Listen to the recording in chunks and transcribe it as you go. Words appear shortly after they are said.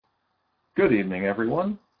Good evening,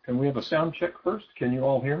 everyone. Can we have a sound check first? Can you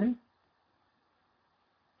all hear me?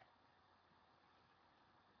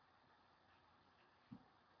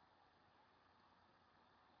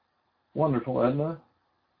 Wonderful, Edna.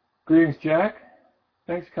 Greetings, Jack.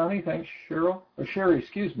 Thanks, Connie. Thanks, Cheryl. Or Sherry,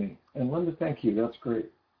 excuse me. And Linda, thank you. That's great.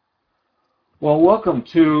 Well, welcome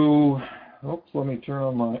to... Oops, let me turn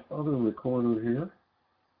on my other recorder here.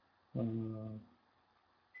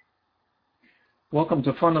 Welcome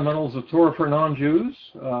to Fundamentals of Torah for Non-Jews,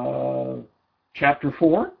 Chapter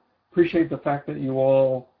 4. Appreciate the fact that you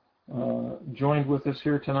all joined with us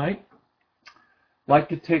here tonight. I'd like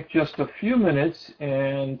to take just a few minutes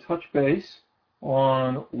and touch base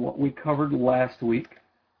on what we covered last week.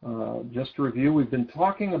 Just to review, we've been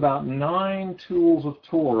talking about 9 tools of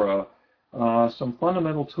Torah, some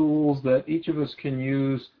fundamental tools that each of us can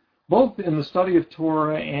use both in the study of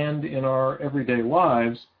Torah and in our everyday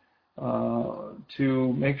lives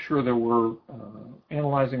to make sure that we're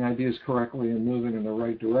analyzing ideas correctly and moving in the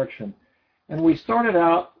right direction. And we started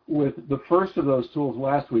out with the first of those tools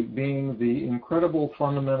last week being the incredible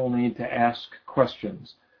fundamental need to ask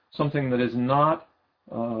questions, something that is not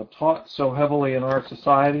taught so heavily in our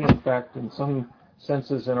society. In fact, in some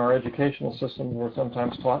senses in our educational system, we're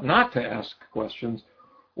sometimes taught not to ask questions,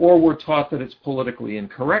 or we're taught that it's politically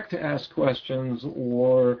incorrect to ask questions,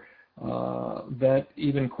 or that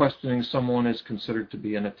even questioning someone is considered to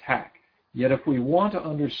be an attack. Yet if we want to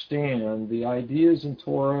understand the ideas in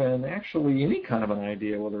Torah, and actually any kind of an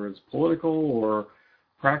idea, whether it's political or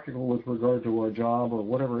practical with regard to our job or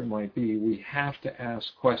whatever it might be, we have to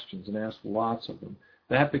ask questions and ask lots of them.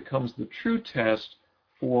 That becomes the true test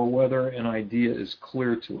for whether an idea is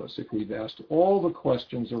clear to us. If we've asked all the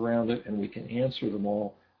questions around it and we can answer them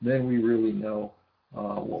all, then we really know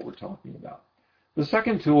what we're talking about. The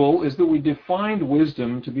second tool is that we defined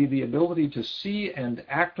wisdom to be the ability to see and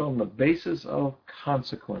act on the basis of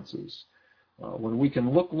consequences. When we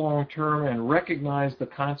can look long term and recognize the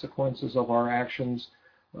consequences of our actions,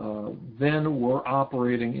 then we're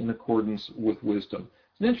operating in accordance with wisdom.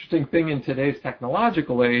 It's an interesting thing in today's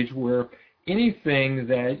technological age where anything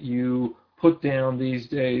that you put down these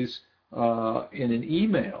days in an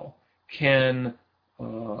email can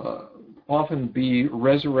often be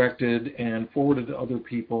resurrected and forwarded to other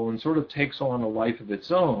people and sort of takes on a life of its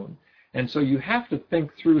own. And so you have to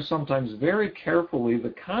think through sometimes very carefully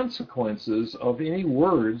the consequences of any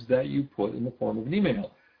words that you put in the form of an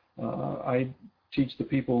email. I teach the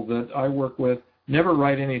people that I work with, never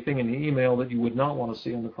write anything in an email that you would not want to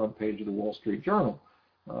see on the front page of the Wall Street Journal,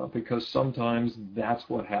 because sometimes that's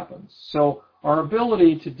what happens. So our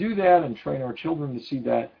ability to do that and train our children to see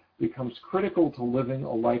that becomes critical to living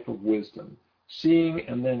a life of wisdom, seeing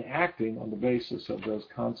and then acting on the basis of those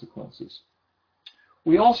consequences.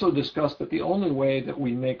 We also discussed that the only way that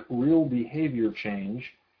we make real behavior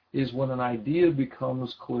change is when an idea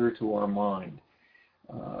becomes clear to our mind.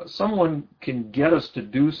 Someone can get us to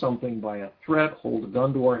do something by a threat, hold a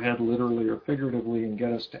gun to our head literally or figuratively, and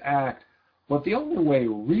get us to act. But the only way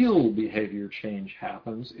real behavior change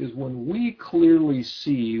happens is when we clearly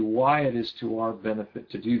see why it is to our benefit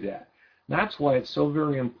to do that. That's why it's so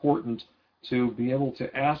very important to be able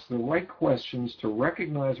to ask the right questions, to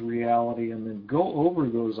recognize reality, and then go over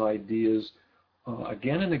those ideas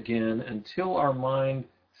again and again until our mind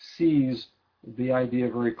sees the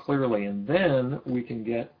idea very clearly. And then we can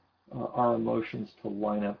get our emotions to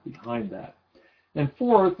line up behind that. And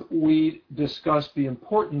fourth, we discussed the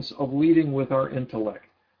importance of leading with our intellect.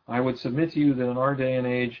 I would submit to you that in our day and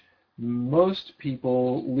age, most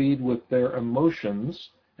people lead with their emotions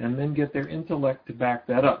and then get their intellect to back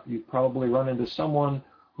that up. You probably run into someone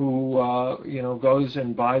who goes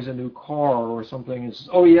and buys a new car or something and says,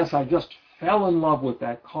 "Oh yes, I just fell in love with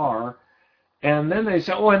that car," and then they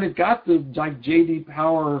say, "Oh, and it got the J.D.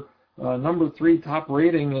 Power number 3 top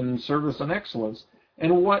rating in service and excellence."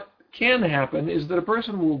 And what can happen is that a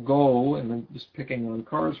person will go, and I'm just picking on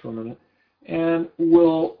cars for a minute, and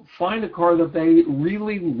will find a car that they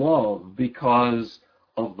really love because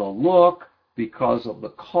of the look, because of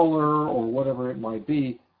the color, or whatever it might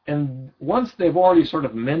be. And once they've already sort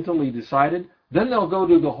of mentally decided, then they'll go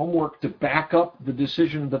do the homework to back up the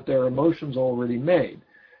decision that their emotions already made,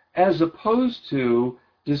 as opposed to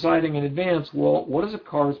deciding in advance, well, what is a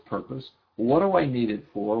car's purpose? What do I need it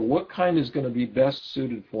for? What kind is going to be best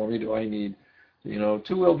suited for me? Do I need,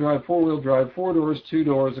 two-wheel drive, four-wheel drive, 4 doors, 2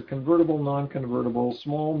 doors, a convertible, non-convertible,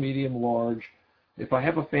 small, medium, large? If I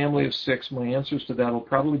have a family of 6, my answers to that will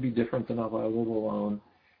probably be different than if I live alone.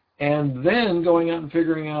 And then going out and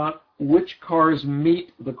figuring out which cars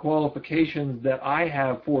meet the qualifications that I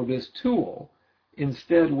have for this tool.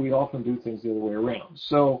 Instead, we often do things the other way around.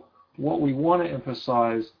 So what we want to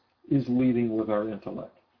emphasize is leading with our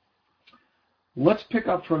intellect. Let's pick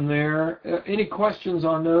up from there. Any questions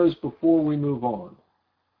on those before we move on?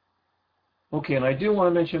 Okay, and I do want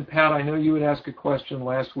to mention, Pat, I know you had asked a question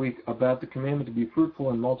last week about the commandment to be fruitful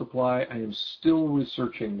and multiply. I am still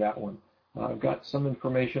researching that one. I've got some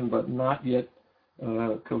information, but not yet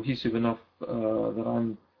cohesive enough that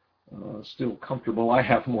I'm still comfortable. I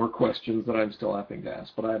have more questions that I'm still having to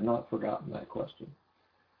ask, but I have not forgotten that question.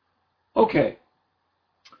 Okay,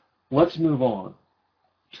 let's move on.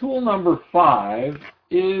 Tool number 5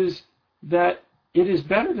 is that it is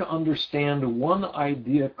better to understand one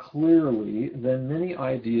idea clearly than many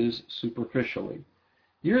ideas superficially.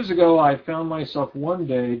 Years ago, I found myself one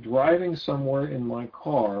day driving somewhere in my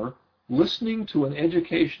car, listening to an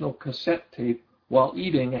educational cassette tape while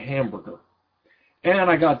eating a hamburger.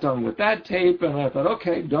 And I got done with that tape, and I thought,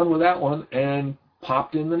 okay, done with that one, and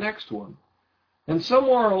popped in the next one. And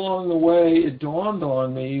somewhere along the way, it dawned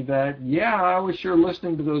on me that, yeah, I was sure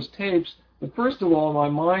listening to those tapes, but first of all, my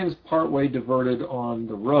mind's partway diverted on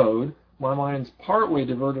the road, my mind's partway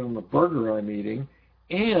diverted on the burger I'm eating,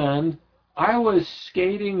 and I was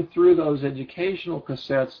skating through those educational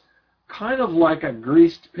cassettes kind of like a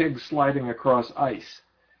greased pig sliding across ice.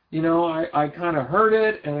 You know, I kind of heard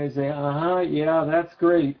it, and I say, yeah, that's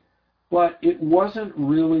great, but it wasn't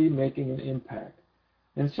really making an impact.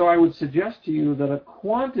 And so I would suggest to you that a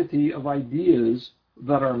quantity of ideas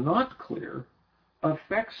that are not clear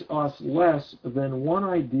affects us less than one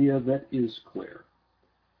idea that is clear.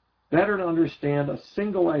 Better to understand a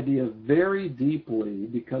single idea very deeply,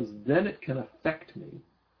 because then it can affect me,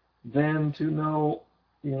 than to know,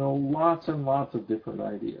 lots and lots of different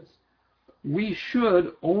ideas. We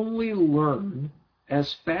should only learn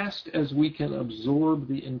as fast as we can absorb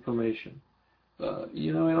the information.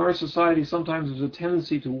 In our society, sometimes there's a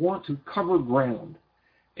tendency to want to cover ground.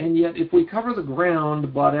 And yet, if we cover the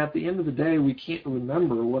ground, but at the end of the day, we can't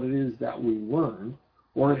remember what it is that we learned,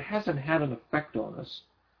 or it hasn't had an effect on us,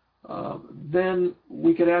 then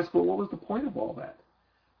we could ask, well, what was the point of all that?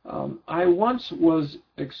 I once was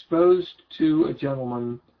exposed to a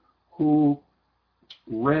gentleman who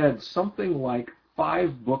read something like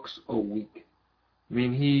 5 books a week. I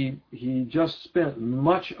mean, he just spent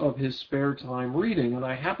much of his spare time reading, and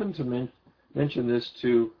I happened to mention this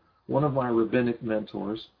to one of my rabbinic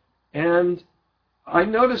mentors, and I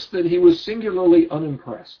noticed that he was singularly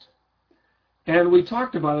unimpressed. And we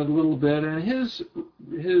talked about it a little bit, and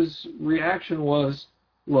his reaction was,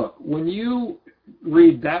 look, when you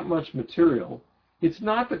read that much material, it's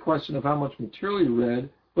not the question of how much material you read,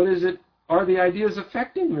 but are the ideas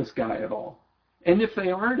affecting this guy at all? And if they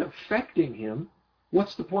aren't affecting him,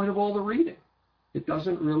 what's the point of all the reading? It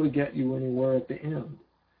doesn't really get you anywhere at the end.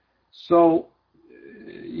 So,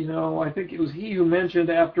 I think it was he who mentioned,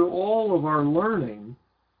 after all of our learning,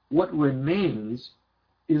 what remains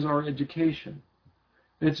is our education.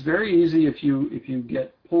 And it's very easy if you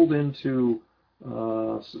get pulled into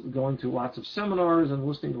going to lots of seminars and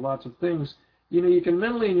listening to lots of things, you can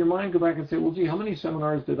mentally in your mind go back and say, well, gee, how many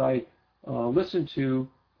seminars did I listen to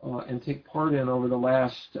and take part in over the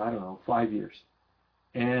last, 5 years?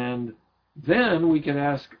 And then we can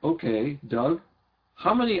ask, okay, Doug,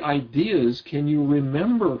 how many ideas can you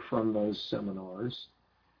remember from those seminars?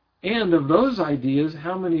 And of those ideas,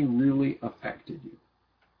 how many really affected you?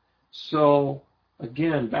 So,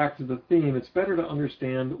 again, back to the theme, it's better to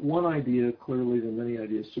understand one idea clearly than many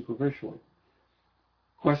ideas superficially.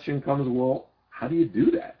 Question comes, well, how do you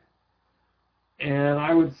do that? And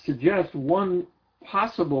I would suggest one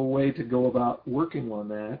possible way to go about working on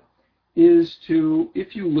that is to,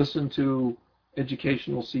 if you listen to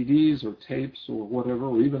educational CDs or tapes or whatever,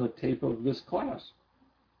 or even a tape of this class,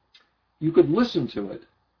 you could listen to it.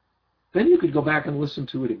 Then you could go back and listen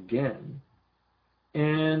to it again.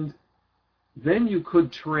 And then you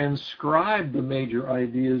could transcribe the major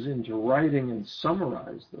ideas into writing and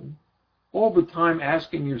summarize them, all the time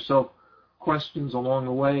asking yourself questions along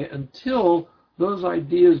the way until those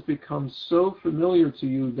ideas become so familiar to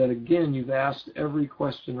you that, again, you've asked every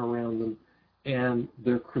question around them and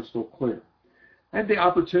they're crystal clear. I had the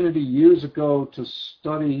opportunity years ago to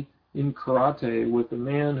study in karate with a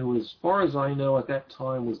man who, as far as I know at that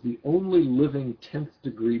time, was the only living 10th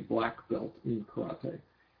degree black belt in karate.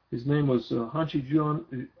 His name was Hanshi Judan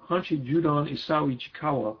Isao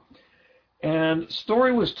Ichikawa. And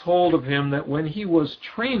story was told of him that when he was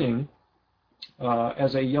training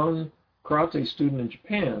as a young karate student in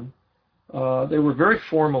Japan, they were very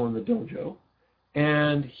formal in the dojo,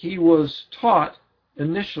 and he was taught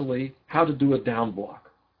initially how to do a down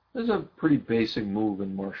block. This is a pretty basic move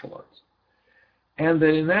in martial arts. And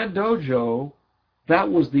that in that dojo, That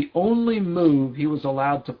was the only move he was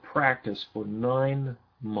allowed to practice for 9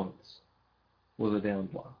 months, was a down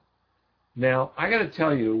block. Now, I got to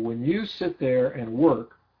tell you, when you sit there and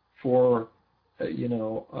work for,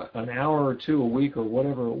 an hour or two a week or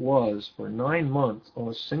whatever it was for 9 months on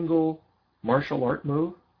a single martial art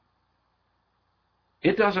move,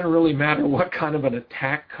 it doesn't really matter what kind of an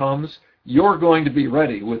attack comes, you're going to be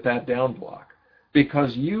ready with that down block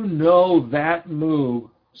because you know that move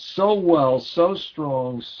so well, so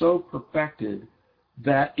strong, so perfected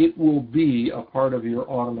that it will be a part of your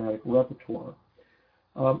automatic repertoire.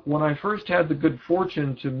 When I first had the good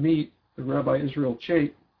fortune to meet Rabbi Israel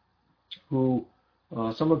Chait, who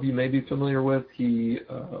some of you may be familiar with, he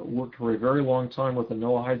worked for a very long time with the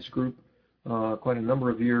Noahides group, quite a number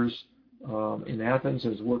of years in Athens,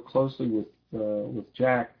 has worked closely with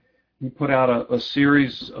Jack. He put out a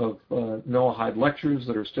series of Noahide lectures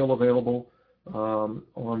that are still available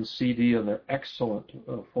on CD, and they're excellent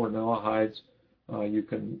for Noahides. You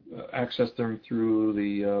can access them through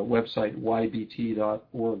the website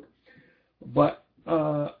ybt.org. But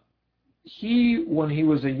he, when he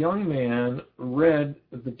was a young man, read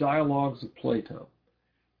the Dialogues of Plato.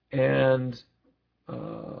 And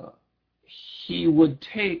he would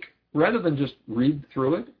take, rather than just read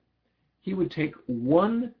through it, he would take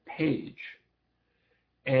one page.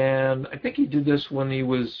 And I think he did this when he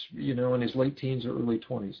was, in his late teens or early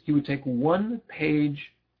 20s. He would take one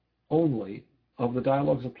page only of the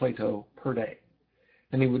Dialogues of Plato per day.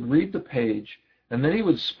 And he would read the page, and then he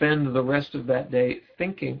would spend the rest of that day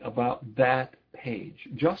thinking about that page,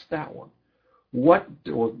 just that one.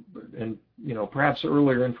 Perhaps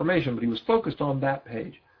earlier information, but he was focused on that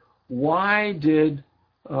page. Why did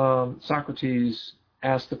Socrates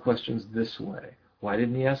ask the questions this way? Why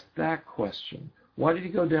didn't he ask that question? Why did he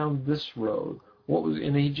go down this road?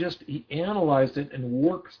 And he analyzed it and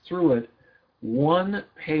worked through it one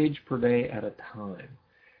page per day at a time.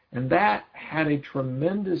 And that had a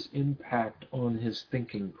tremendous impact on his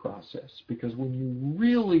thinking process, because when you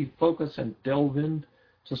really focus and delve into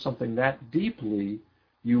something that deeply,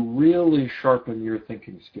 you really sharpen your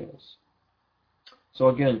thinking skills. So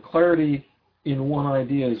again, clarity in one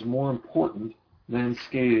idea is more important than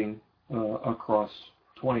skating across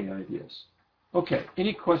 20 ideas. Okay,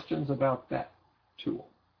 any questions about that tool?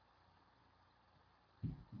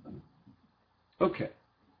 Okay.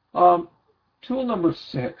 Tool number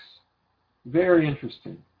 6, very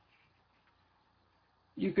interesting.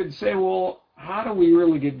 You could say, well, how do we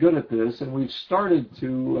really get good at this? And we've started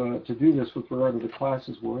to do this with regard to the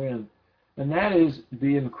classes we're in, and that is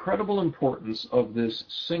the incredible importance of this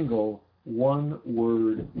single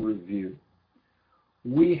one-word review.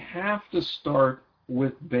 We have to start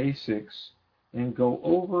with basics and go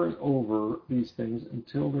over and over these things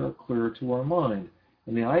until they're clear to our mind.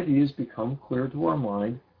 And the ideas become clear to our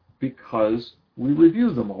mind because we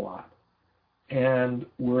review them a lot. And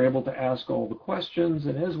we're able to ask all the questions,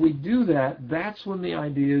 and as we do that, that's when the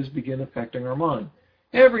ideas begin affecting our mind.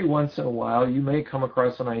 Every once in a while, you may come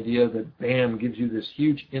across an idea that, bam, gives you this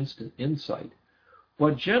huge instant insight.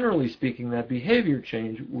 But generally speaking, that behavior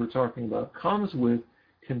change we're talking about comes with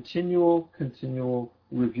continual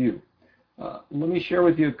review. Let me share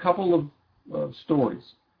with you a couple of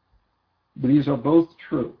stories. These are both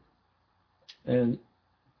true. And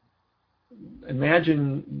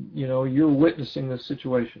imagine, you're witnessing this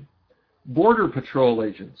situation. Border Patrol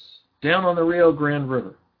agents down on the Rio Grande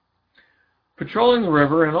River, patrolling the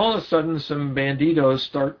river, and all of a sudden some banditos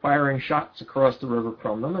start firing shots across the river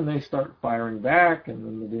from them, and they start firing back, and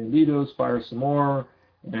then the banditos fire some more,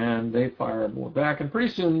 and they fire more back, and pretty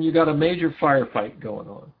soon you got a major firefight going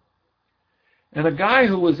on. And a guy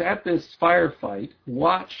who was at this firefight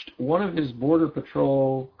watched one of his Border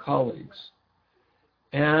Patrol colleagues.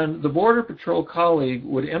 And the Border Patrol colleague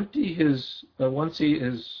would empty his, once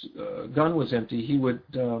his gun was empty, he would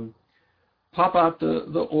pop out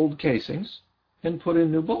the old casings and put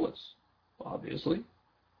in new bullets, obviously.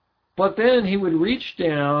 But then he would reach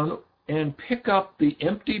down and pick up the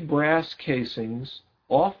empty brass casings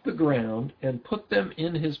off the ground and put them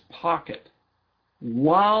in his pocket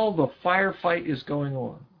while the firefight is going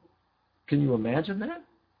on. Can you imagine that?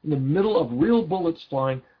 In the middle of real bullets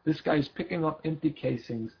flying, this guy's picking up empty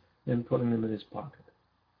casings and putting them in his pocket.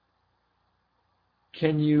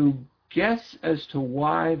 Can you guess as to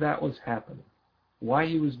why that was happening? Why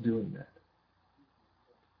he was doing that?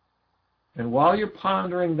 And while you're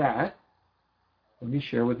pondering that, let me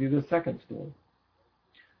share with you the second story.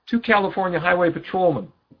 2 California highway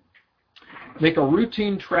patrolmen make a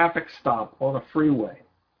routine traffic stop on a freeway.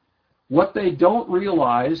 What they don't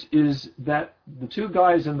realize is that the 2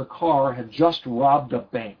 guys in the car had just robbed a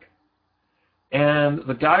bank. and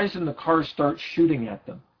the guys in the car start shooting at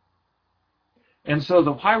them. And so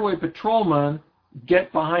the highway patrolmen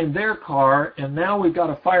get behind their car, and now we've got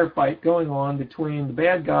a firefight going on between the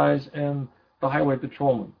bad guys and the highway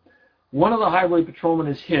patrolmen. One of the highway patrolmen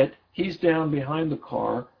is hit. He's down behind the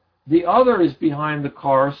car. The other is behind the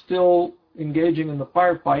car, still engaging in the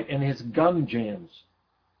firefight, and his gun jams.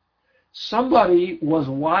 Somebody was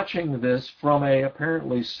watching this from a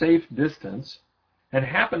apparently safe distance and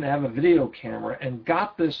happened to have a video camera and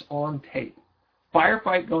got this on tape.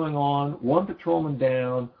 Firefight going on, one patrolman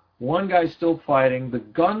down, one guy still fighting, the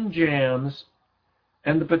gun jams,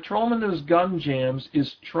 and the patrolman whose gun jams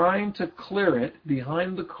is trying to clear it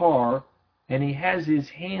behind the car, and he has his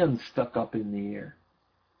hand stuck up in the air.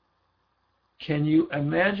 Can you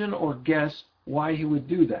imagine or guess why he would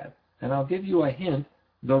do that? And I'll give you a hint.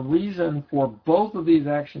 The reason for both of these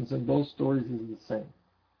actions in both stories is the same.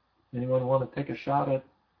 Anyone want to take a shot at,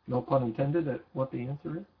 no pun intended, at what the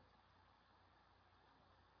answer is?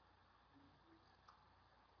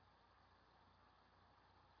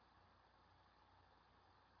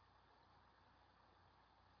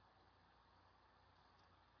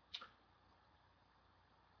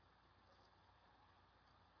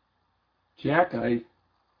 Jack, I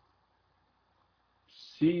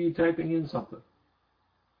see you typing in something.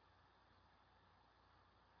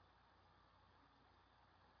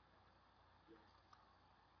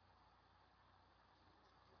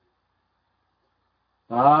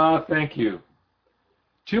 Ah, thank you.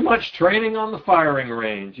 Too much training on the firing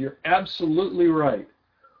range. You're absolutely right.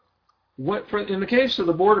 In the case of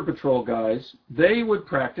the Border Patrol guys, they would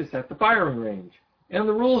practice at the firing range. And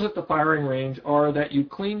the rules at the firing range are that you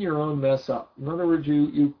clean your own mess up. In other words,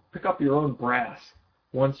 you pick up your own brass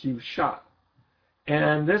once you've shot.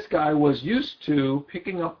 And this guy was used to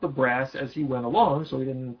picking up the brass as he went along, so he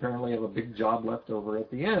didn't apparently have a big job left over at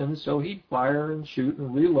the end, so he'd fire and shoot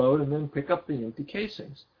and reload and then pick up the empty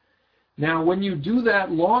casings. Now, when you do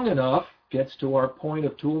that long enough, gets to our point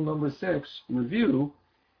of tool number 6, review,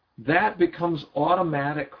 that becomes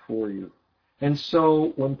automatic for you. And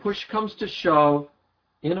so when push comes to shove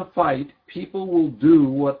in a fight, people will do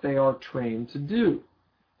what they are trained to do.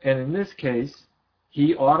 And in this case,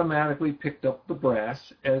 he automatically picked up the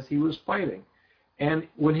brass as he was fighting. And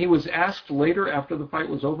when he was asked later after the fight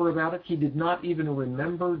was over about it, he did not even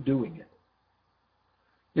remember doing it.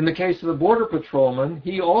 In the case of the Border Patrolman,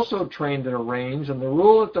 he also trained at a range, and the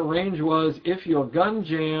rule at the range was if your gun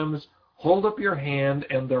jams, hold up your hand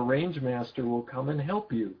and the range master will come and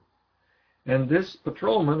help you. And this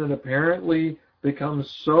patrolman had apparently become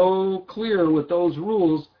so clear with those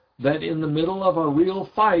rules that in the middle of a real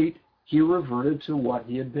fight, he reverted to what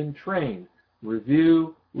he had been trained.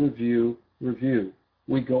 Review, review, review.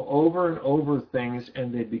 We go over and over things,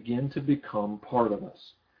 and they begin to become part of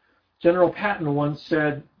us. General Patton once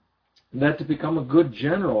said that to become a good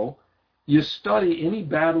general, you study any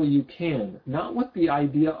battle you can, not with the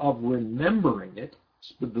idea of remembering it,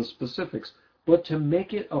 the specifics, but to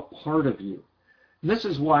make it a part of you. And this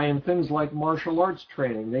is why in things like martial arts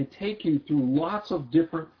training, they take you through lots of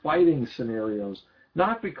different fighting scenarios,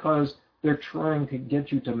 not because they're trying to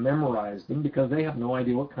get you to memorize them, because they have no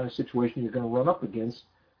idea what kind of situation you're going to run up against,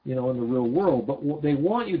 in the real world, but they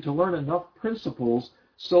want you to learn enough principles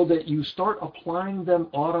so that you start applying them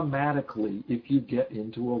automatically if you get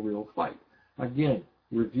into a real fight. Again,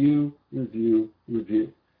 review, review,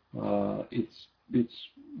 review. It's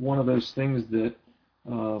one of those things that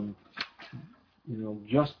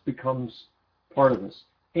just becomes part of us.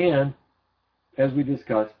 And as we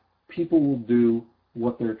discussed, people will do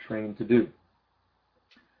what they're trained to do.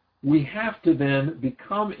 We have to then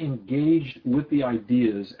become engaged with the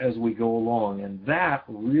ideas as we go along, and that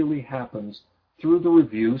really happens through the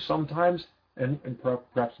review, sometimes, and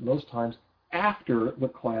perhaps most times, after the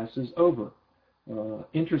class is over.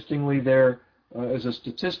 Interestingly, there is a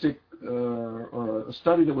statistic or a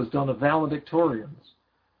study that was done of valedictorians,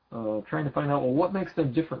 trying to find out, well, what makes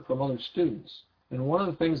them different from other students? And one of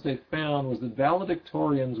the things they found was that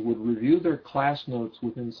valedictorians would review their class notes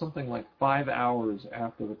within something like 5 hours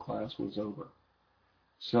after the class was over.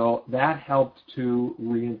 So that helped to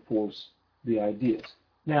reinforce the ideas.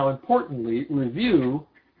 Now, importantly, review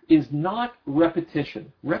is not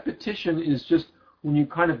repetition. Repetition is just when you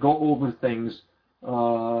kind of go over things,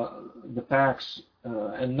 the facts,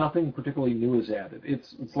 and nothing particularly new is added.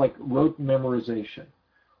 It's like rote memorization.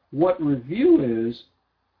 What review is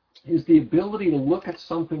the ability to look at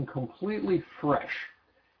something completely fresh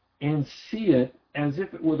and see it as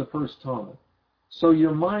if it were the first time. So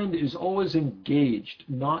your mind is always engaged,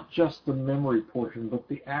 not just the memory portion, but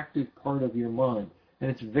the active part of your mind. And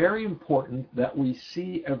it's very important that we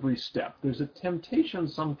see every step. There's a temptation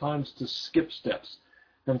sometimes to skip steps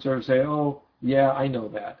and sort of say, oh, yeah, I know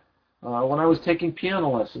that. When I was taking piano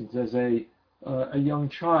lessons as a young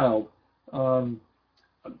child, I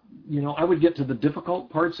would get to the difficult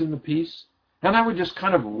parts in the piece, and I would just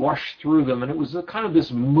kind of rush through them, and it was kind of this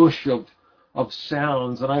mush of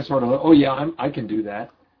sounds, and I sort of, oh yeah, I can do that.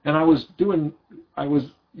 And I was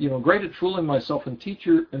great at fooling myself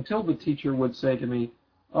until the teacher would say to me,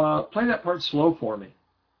 play that part slow for me,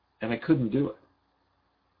 and I couldn't do it.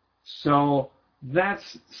 So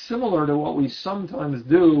that's similar to what we sometimes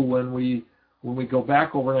do when we go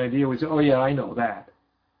back over an idea. We say, oh yeah, I know that.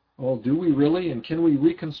 Well, do we really? And can we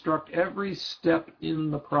reconstruct every step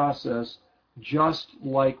in the process just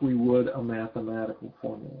like we would a mathematical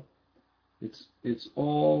formula? It's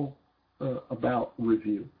all about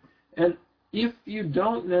review. And if you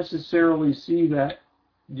don't necessarily see that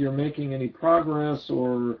you're making any progress,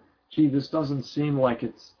 or gee, this doesn't seem like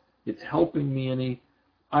it's helping me any,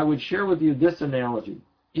 I would share with you this analogy.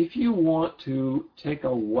 If you want to take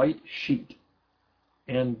a white sheet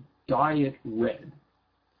and dye it red,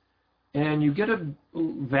 and you get a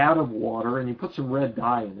vat of water and you put some red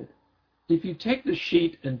dye in it, if you take the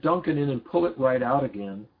sheet and dunk it in and pull it right out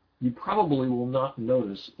again, you probably will not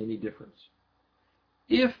notice any difference.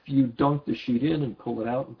 If you dunk the sheet in and pull it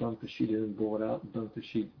out, and dunk the sheet in and pull it out, and dunk the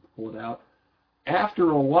sheet and pull it out,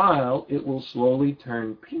 after a while it will slowly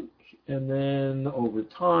turn pink, and then over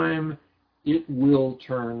time it will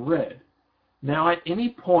turn red. Now at any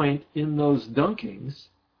point in those dunkings,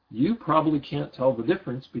 you probably can't tell the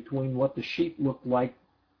difference between what the sheet looked like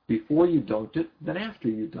before you dunked it than after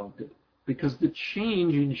you dunked it, because the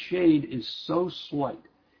change in shade is so slight.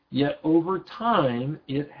 Yet over time,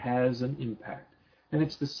 it has an impact. And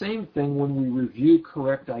it's the same thing when we review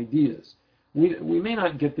correct ideas. We may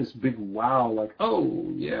not get this big wow, like,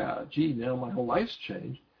 oh, yeah, gee, now my whole life's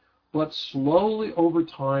changed. But slowly over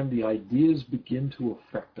time, the ideas begin to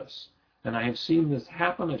affect us. And I have seen this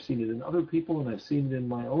happen. I've seen it in other people, and I've seen it in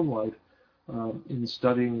my own life in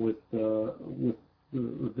studying with the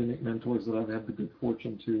rabbinic mentors that I've had the good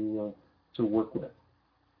fortune to work with.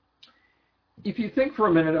 If you think for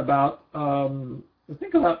a minute about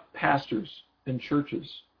pastors in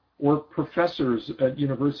churches or professors at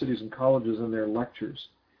universities and colleges in their lectures.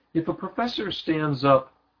 If a professor stands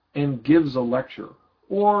up and gives a lecture,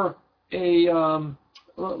 or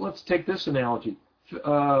let's take this analogy.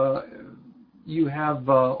 You have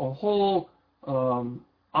a whole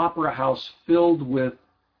opera house filled with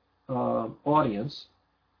audience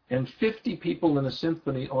and 50 people in a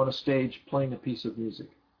symphony on a stage playing a piece of music.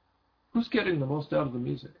 Who's getting the most out of the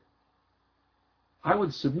music? I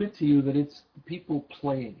would submit to you that it's the people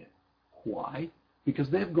playing it. Why? Because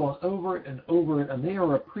they've gone over it and over it, and they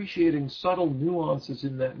are appreciating subtle nuances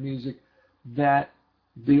in that music that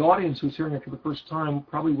the audience who's hearing it for the first time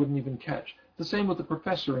probably wouldn't even catch. The same with the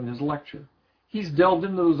professor in his lecture. He's delved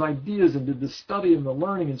into those ideas and did the study and the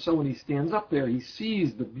learning, and so when he stands up there, he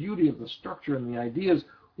sees the beauty of the structure and the ideas,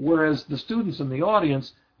 whereas the students in the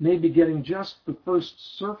audience may be getting just the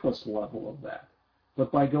first surface level of that.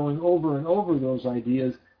 But by going over and over those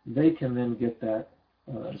ideas, they can then get that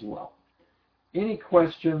as well. Any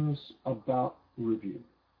questions about review?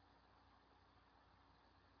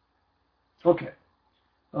 Okay.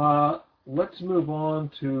 Let's move on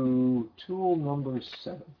to tool number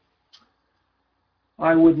 7.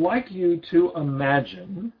 I would like you to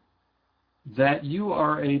imagine that you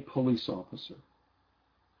are a police officer.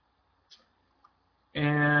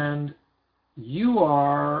 And you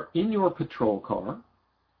are in your patrol car.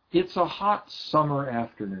 It's a hot summer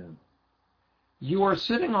afternoon. You are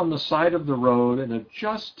sitting on the side of the road and have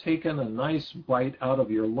just taken a nice bite out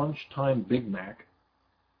of your lunchtime Big Mac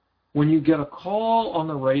when you get a call on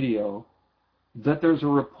the radio that there's a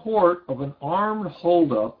report of an armed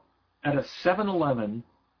holdup at a 7-Eleven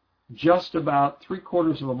just about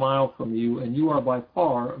 3/4 of a mile from you, and you are by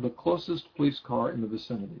far the closest police car in the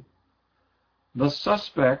vicinity. The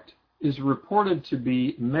suspect is reported to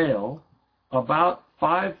be male, about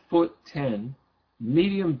 5'10",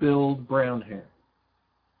 medium build, brown hair.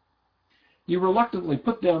 You reluctantly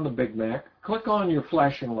put down the Big Mac, click on your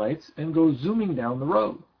flashing lights, and go zooming down the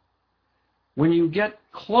road. When you get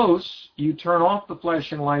close, you turn off the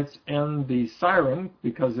flashing lights and the siren,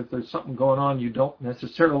 because if there's something going on, you don't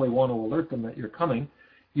necessarily want to alert them that you're coming.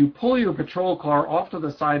 You pull your patrol car off to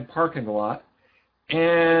the side parking lot,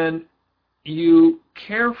 and you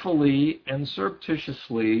carefully and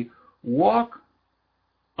surreptitiously walk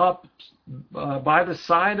up by the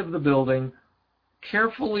side of the building,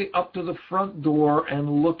 carefully up to the front door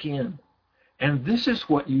and look in. And this is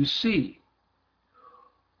what you see.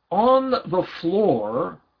 on the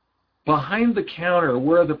floor, behind the counter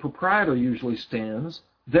where the proprietor usually stands,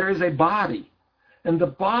 there is a body. And the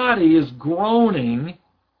body is groaning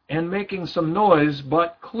and making some noise,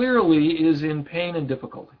 but clearly is in pain and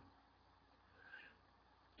difficulty.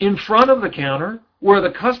 In front of the counter, where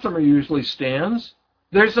the customer usually stands,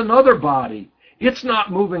 there's another body. It's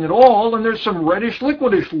not moving at all, and there's some reddish,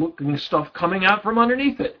 liquidish-looking stuff coming out from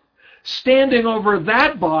underneath it. Standing over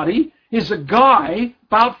that body is a guy,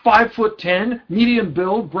 about 5'10", medium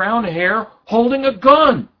build, brown hair, holding a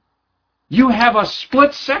gun. You have a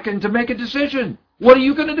split second to make a decision. What are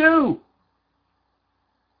you going to do?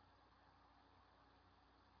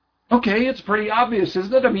 Okay, it's pretty obvious,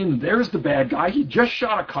 isn't it? I mean, there's the bad guy. He just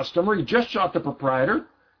shot a customer. He just shot the proprietor.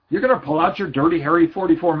 You're going to pull out your dirty, hairy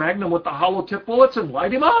 .44 Magnum with the hollow tip bullets and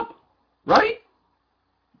light him up, right?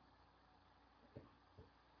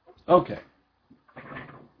 Okay.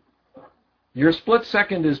 Your split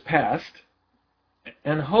second is past,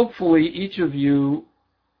 and hopefully each of you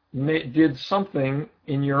did something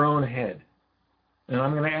in your own head. And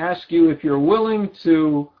I'm going to ask you if you're willing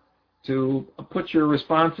to put your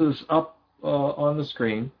responses up on the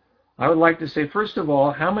screen. I would like to say, first of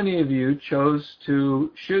all, how many of you chose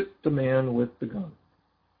to shoot the man with the gun?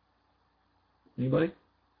 Anybody?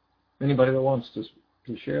 Anybody that wants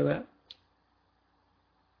to share that?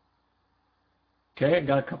 Okay, I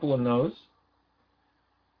got a couple of no's.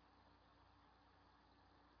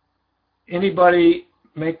 Anybody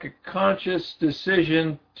make a conscious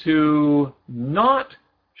decision to not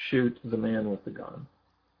shoot the man with the gun?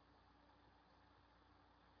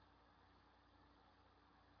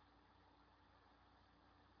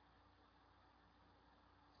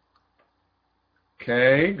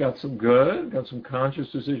 Okay, got some conscious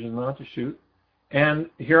decision not to shoot.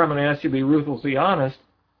 And here I'm going to ask you to be ruthlessly honest.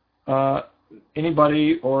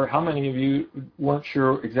 Anybody or how many of you weren't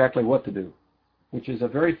sure exactly what to do? Which is a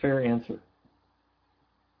very fair answer.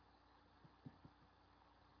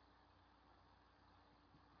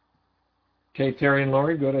 Okay, Terry and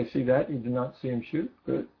Lori, good, I see that. You did not see him shoot,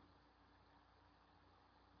 good.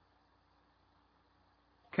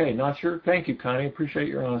 Okay, not sure. Thank you, Connie. Appreciate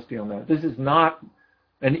your honesty on that. This is not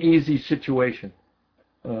an easy situation.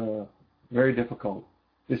 Very difficult.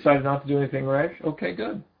 Decided not to do anything rash? Okay,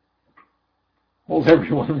 good. Hold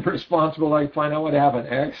everyone responsible. Like, find out what happened.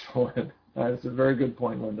 Excellent. That's a very good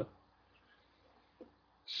point, Linda.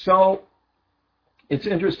 So, it's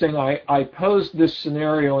interesting. I posed this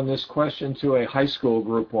scenario and this question to a high school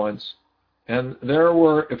group once, and there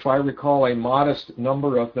were, if I recall, a modest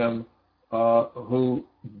number of them who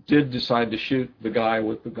did decide to shoot the guy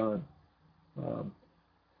with the gun.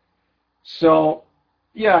 So,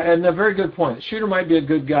 yeah, and a very good point. The shooter might be a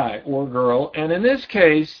good guy or girl, and in this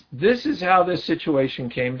case, this is how this situation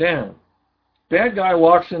came down. Bad guy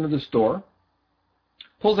walks into the store,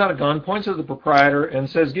 pulls out a gun, points at the proprietor, and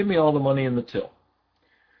says, "Give me all the money in the till."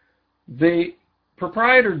 The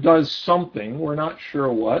proprietor does something, we're not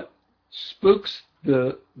sure what, spooks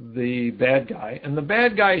the bad guy, and the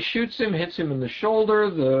bad guy shoots him, hits him in the shoulder.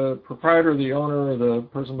 The proprietor, the owner, the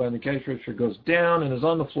person behind the cash register goes down and is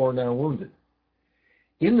on the floor now wounded.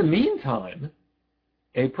 In the meantime,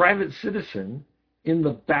 a private citizen in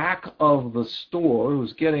the back of the store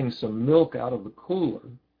who's getting some milk out of the cooler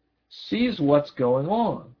sees what's going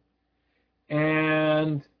on.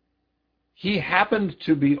 And he happened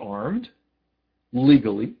to be armed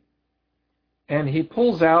legally, and he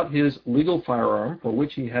pulls out his legal firearm, for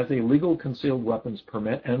which he has a legal concealed weapons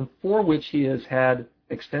permit and for which he has had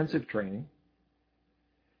extensive training,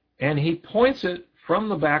 and he points it from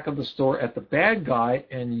the back of the store at the bad guy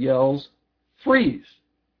and yells, "Freeze!"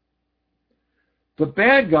 The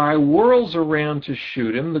bad guy whirls around to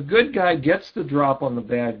shoot him. The good guy gets the drop on the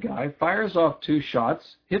bad guy, fires off 2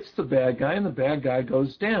 shots, hits the bad guy, and the bad guy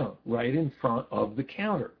goes down right in front of the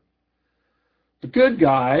counter. The good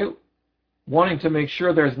guy, wanting to make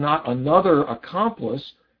sure there's not another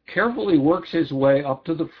accomplice, carefully works his way up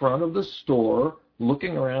to the front of the store,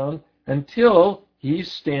 looking around until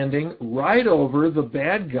he's standing right over the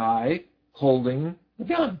bad guy holding the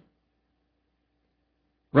gun.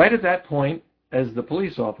 Right at that point, as the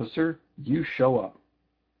police officer, you show up.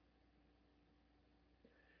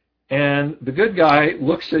 And the good guy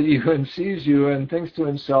looks at you and sees you and thinks to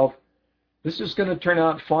himself, this is going to turn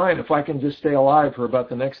out fine if I can just stay alive for about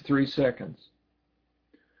the next 3 seconds.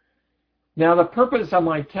 Now, the purpose of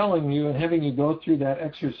my telling you and having you go through that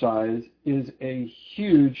exercise is a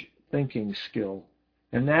huge thinking skill,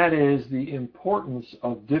 and that is the importance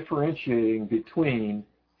of differentiating between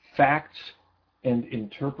facts and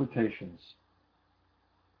interpretations.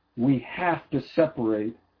 We have to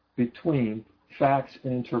separate between facts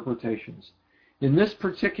and interpretations. In this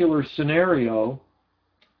particular scenario,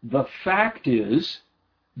 the fact is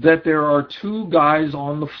that there are two guys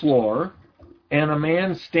on the floor and a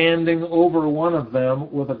man standing over one of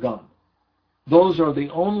them with a gun. Those are the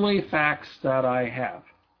only facts that I have.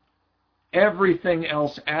 Everything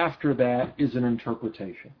else after that is an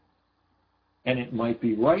interpretation. And it might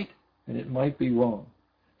be right, and it might be wrong.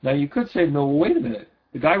 Now you could say, no, wait a minute.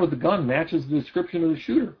 The guy with the gun matches the description of the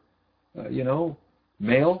shooter.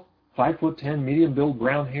 Male, 5'10", medium build,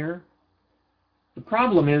 brown hair. The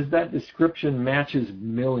problem is that description matches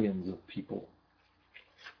millions of people.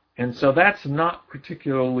 And so that's not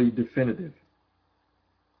particularly definitive.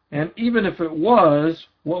 And even if it was,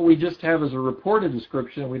 what we just have is a reported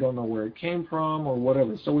description. We don't know where it came from or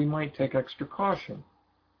whatever. So we might take extra caution.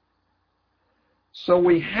 So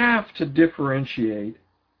we have to differentiate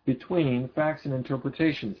between facts and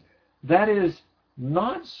interpretations. That is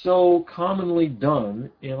not so commonly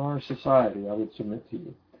done in our society, I would submit to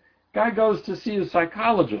you. Guy goes to see a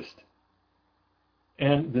psychologist,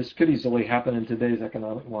 and this could easily happen in today's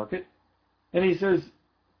economic market, and he says,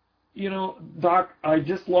 Doc, I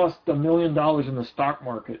just lost $1 million in the stock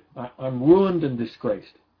market. I'm ruined and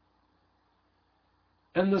disgraced.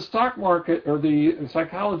 And the stock market, or the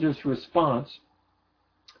psychologist's response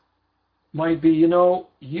might be,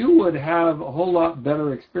 you would have a whole lot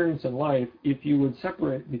better experience in life if you would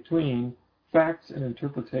separate between facts and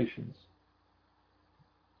interpretations.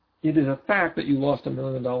 It is a fact that you lost $1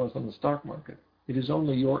 million on the stock market. It is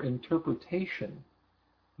only your interpretation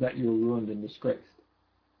that you're ruined and disgraced.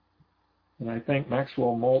 And I thank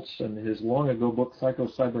Maxwell Maltz and his long ago book,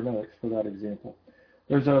 Psycho-Cybernetics, for that example.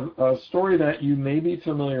 There's a story that you may be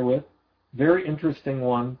familiar with, very interesting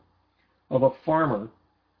one, of a farmer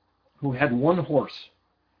who had one horse,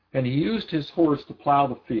 and he used his horse to plow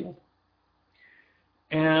the field.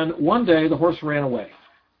 And one day the horse ran away.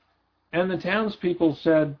 And the townspeople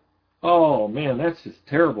said, oh man, that's just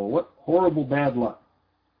terrible. What horrible bad luck.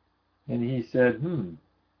 And he said,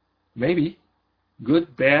 maybe.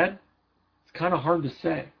 Good, bad? It's kind of hard to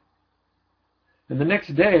say. And the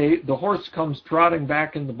next day, the horse comes trotting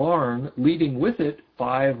back in the barn, leading with it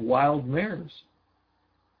 5 wild mares.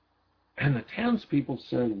 And the townspeople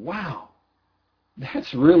said, wow,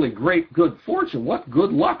 that's really great good fortune. What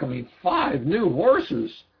good luck. 5 new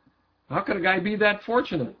horses. How could a guy be that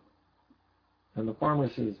fortunate? And the farmer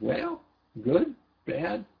says, well, good,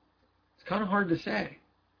 bad, it's kind of hard to say.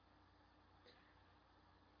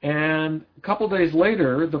 And a couple days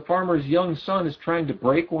later, the farmer's young son is trying to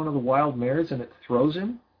break one of the wild mares, and it throws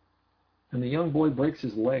him, and the young boy breaks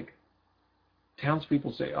his leg.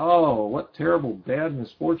 Townspeople say, oh, what terrible bad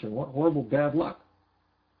misfortune, what horrible bad luck.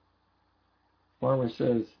 Farmer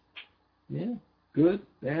says, yeah, good,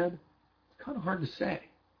 bad, it's kind of hard to say.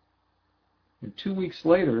 And 2 weeks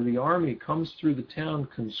later, the army comes through the town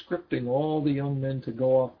conscripting all the young men to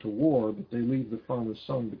go off to war, but they leave the farmer's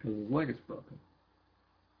son because his leg is broken.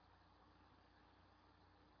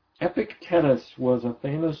 Epictetus was a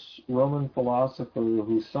famous Roman philosopher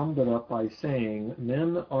who summed it up by saying,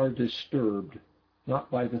 men are disturbed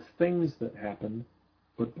not by the things that happen,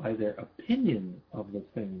 but by their opinion of the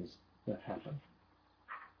things that happen.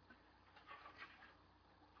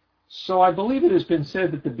 So I believe it has been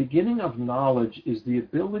said that the beginning of knowledge is the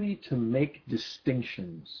ability to make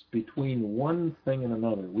distinctions between one thing and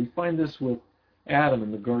another. We find this with Adam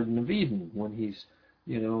in the Garden of Eden when he's,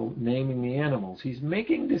 naming the animals. He's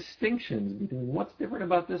making distinctions between what's different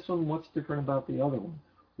about this one, what's different about the other one.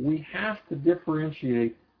 We have to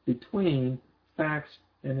differentiate between facts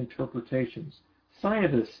and interpretations.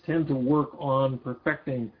 Scientists tend to work on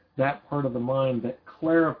perfecting that part of the mind that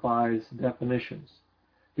clarifies definitions.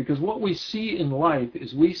 Because what we see in life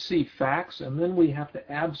is we see facts, and then we have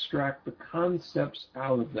to abstract the concepts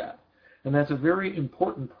out of that. And that's a very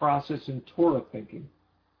important process in Torah thinking.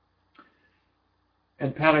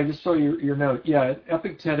 And Pat, I just saw your note. Yeah,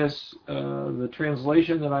 Epictetus, the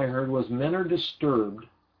translation that I heard was, men are disturbed,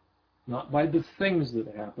 not by the things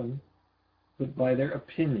that happen, but by their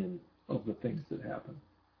opinion of the things that happen.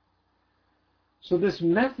 So this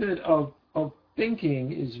method of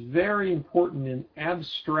thinking is very important in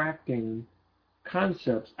abstracting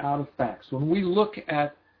concepts out of facts. When we look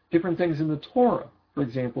at different things in the Torah, for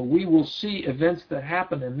example, we will see events that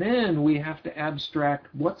happen, and then we have to abstract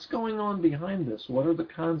what's going on behind this. What are the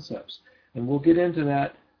concepts? And we'll get into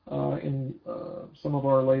that in some of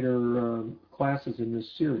our later classes in this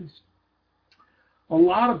series. A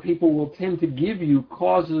lot of people will tend to give you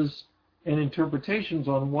causes and interpretations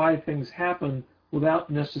on why things happen without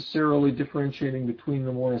necessarily differentiating between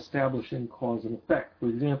them or establishing cause and effect. For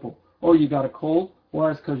example, oh, you got a cold? Well,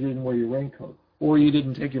 that's because you didn't wear your raincoat. or you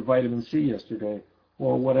didn't take your vitamin C yesterday,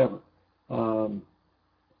 or whatever. And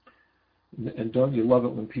don't you love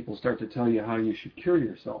it when people start to tell you how you should cure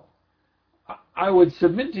yourself? I would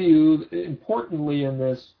submit to you, importantly in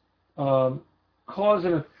this, cause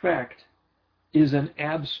and effect is an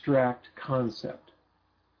abstract concept.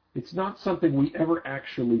 It's not something we ever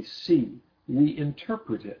actually see. We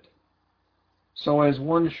interpret it. So as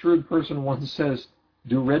one shrewd person once says,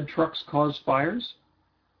 do red trucks cause fires?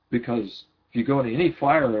 Because if you go to any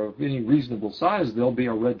fire of any reasonable size, there'll be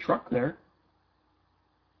a red truck there.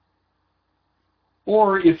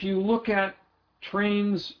 Or if you look at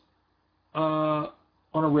trains on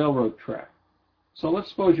a railroad track. So let's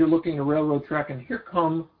suppose you're looking at a railroad track and here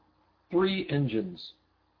come 3 engines.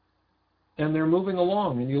 And they're moving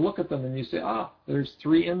along, and you look at them and you say, there's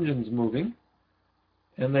 3 engines moving,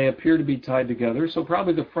 and they appear to be tied together, so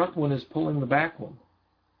probably the front one is pulling the back one.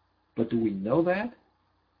 But do we know that?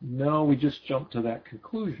 No, we just jump to that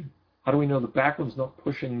conclusion. How do we know the back one's not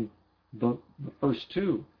pushing the first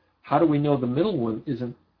 2? How do we know the middle one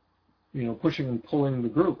isn't, pushing and pulling the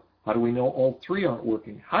group? How do we know all 3 aren't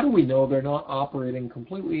working? How do we know they're not operating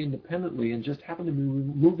completely independently and just happen to be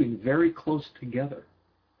moving very close together?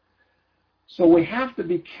 So we have to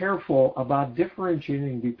be careful about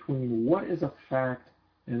differentiating between what is a fact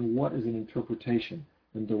and what is an interpretation.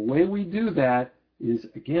 And the way we do that is,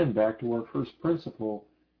 again, back to our first principle,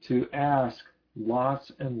 to ask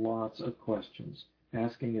lots and lots of questions,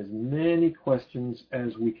 asking as many questions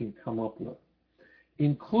as we can come up with,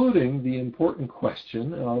 including the important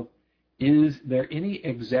question of, is there any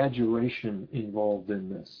exaggeration involved in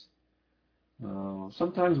this?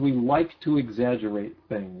 Sometimes we like to exaggerate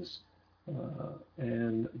things,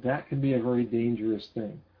 and that can be a very dangerous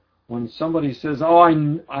thing. When somebody says,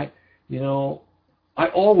 I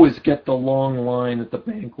always get the long line at the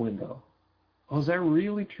bank window. Oh, is that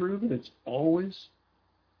really true that it's always?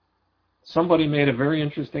 Somebody made a very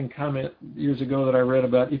interesting comment years ago that I read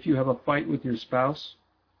about, if you have a fight with your spouse,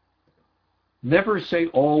 never say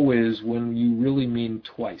always when you really mean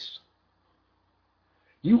twice.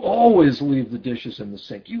 You always leave the dishes in the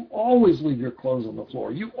sink. You always leave your clothes on the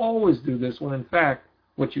floor. You always do this when in fact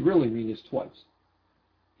what you really mean is twice.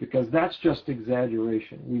 Because that's just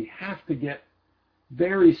exaggeration. We have to get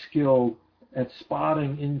very skilled at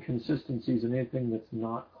spotting inconsistencies in anything that's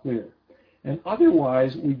not clear. And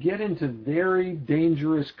otherwise, we get into very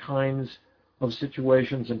dangerous kinds of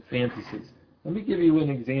situations and fantasies. Let me give you an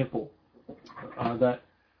example that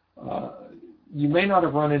you may not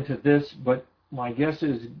have run into this, but my guess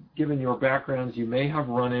is, given your backgrounds, you may have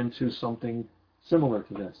run into something similar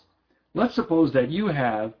to this. Let's suppose that you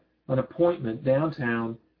have an appointment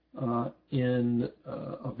downtown in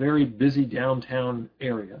a very busy downtown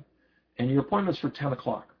area, and your appointment's for 10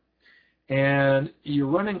 o'clock. And you're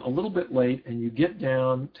running a little bit late, and you get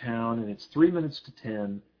downtown, and it's 3 minutes to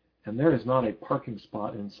 10, and there is not a parking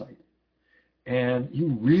spot in sight. And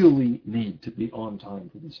you really need to be on time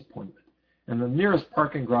for this appointment. And the nearest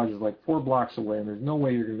parking garage is like 4 blocks away, and there's no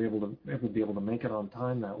way you're going to ever be able to make it on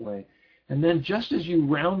time that way. And then just as you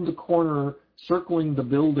round the corner, circling the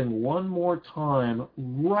building one more time,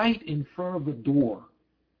 right in front of the door,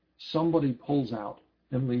 somebody pulls out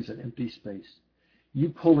and leaves an empty space. You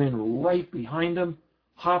pull in right behind them,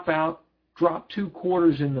 hop out, drop 2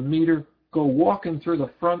 quarters in the meter, go walking through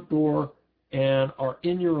the front door, and are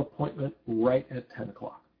in your appointment right at 10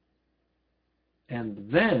 o'clock. And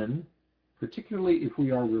then, particularly if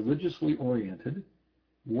we are religiously oriented,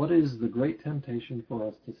 what is the great temptation for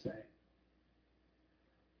us to say?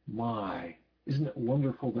 My, isn't it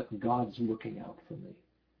wonderful that God's looking out for me?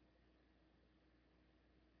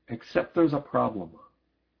 Except there's a problem.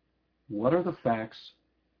 What are the facts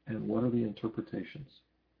and what are the interpretations?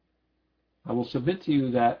 I will submit to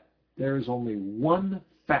you that there is only one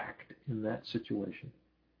fact in that situation.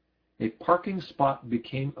 A parking spot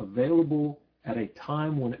became available at a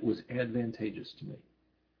time when it was advantageous to me.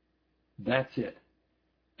 That's it.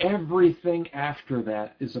 Everything after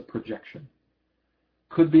that is a projection.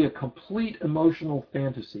 Could be a complete emotional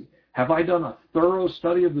fantasy. Have I done a thorough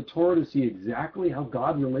study of the Torah to see exactly how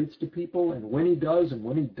God relates to people and when He does and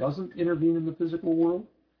when He doesn't intervene in the physical world?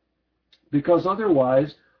 Because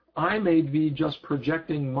otherwise, I may be just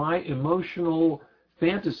projecting my emotional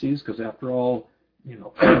fantasies, because after all,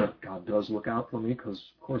 God does look out for me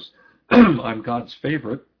because, of course, I'm God's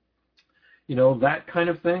favorite. That kind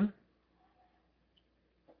of thing.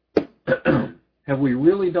 Have we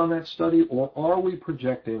really done that study, or are we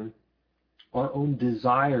projecting our own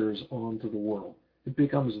desires onto the world? It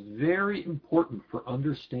becomes very important for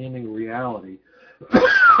understanding reality.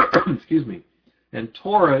 Excuse me. And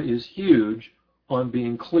Torah is huge on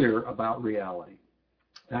being clear about reality.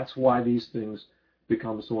 That's why these things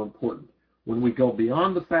become so important. When we go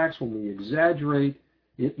beyond the facts, when we exaggerate,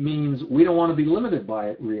 it means we don't want to be limited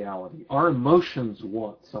by reality. Our emotions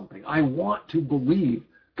want something. I want to believe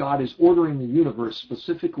God is ordering the universe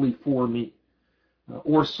specifically for me,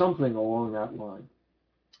 or something along that line.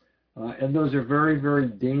 And those are very, very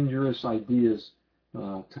dangerous ideas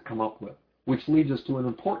to come up with, which leads us to an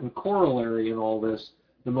important corollary in all this.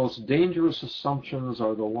 The most dangerous assumptions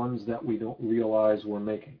are the ones that we don't realize we're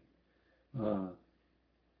making.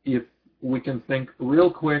 If we can think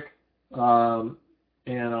real quick,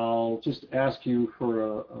 and I'll just ask you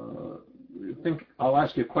for I'll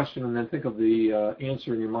ask you a question and then think of the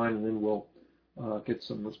answer in your mind, and then we'll get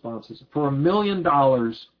some responses. For $1 million,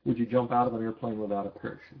 would you jump out of an airplane without a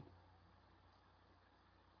parachute?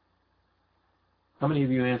 How many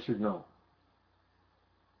of you answered no?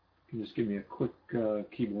 You can just give me a quick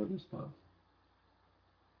keyboard response.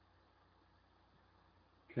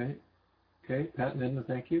 Okay. Okay, Pat and Edna,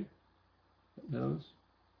 thank you. No's.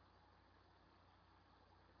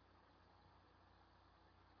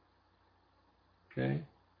 Okay.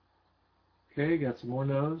 Okay, got some more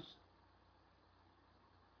no's.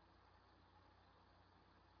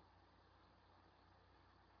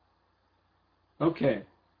 Okay.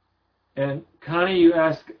 And Connie, you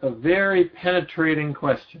ask a very penetrating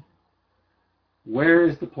question. Where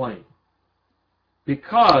is the plane?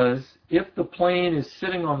 Because if the plane is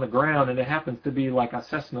sitting on the ground and it happens to be like a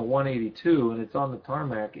Cessna 182 and it's on the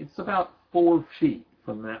tarmac, it's about 4 feet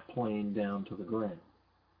from that plane down to the ground.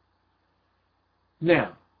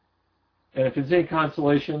 Now, and if it's any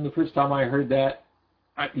consolation, the first time I heard that,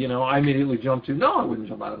 I immediately jumped to, no, I wouldn't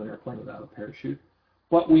jump out of an airplane without a parachute.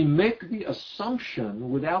 But we make the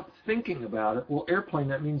assumption without thinking about it, well, airplane,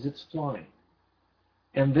 that means it's flying.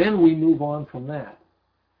 And then we move on from that.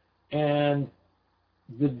 And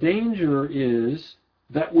the danger is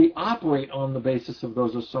that we operate on the basis of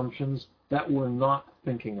those assumptions that we're not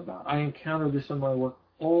thinking about. I encounter this in my work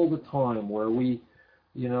all the time, where we,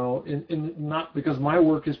 not because my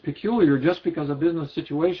work is peculiar, just because of business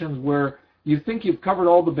situations where you think you've covered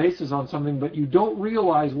all the bases on something, but you don't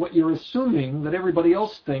realize what you're assuming that everybody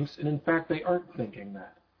else thinks, and in fact they aren't thinking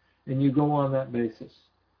that. And you go on that basis.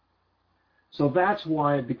 So that's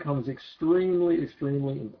why it becomes extremely,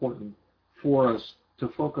 extremely important for us to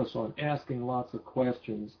focus on asking lots of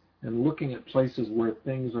questions and looking at places where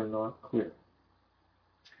things are not clear.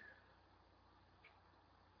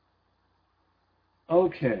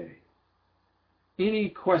 Okay. Any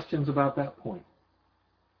questions about that point?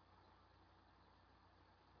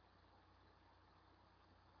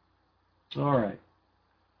 All right.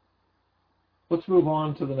 Let's move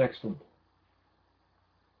on to the next one.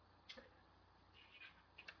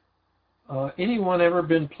 Anyone ever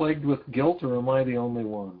been plagued with guilt, or am I the only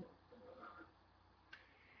one?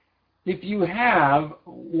 If you have,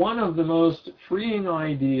 one of the most freeing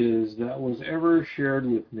ideas that was ever shared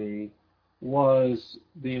with me was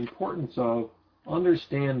the importance of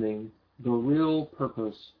understanding the real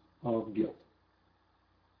purpose of guilt.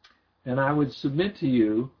 And I would submit to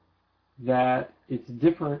you that it's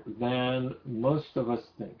different than most of us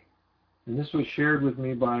think. And this was shared with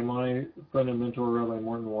me by my friend and mentor, Rabbi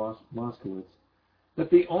Morton Moskowitz,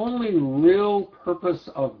 that the only real purpose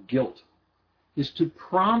of guilt is to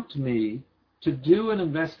prompt me to do an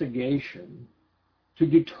investigation to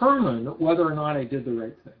determine whether or not I did the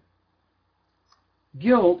right thing.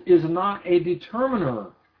 Guilt is not a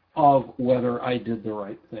determiner of whether I did the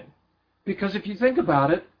right thing. Because if you think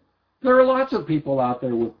about it, there are lots of people out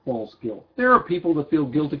there with false guilt. There are people that feel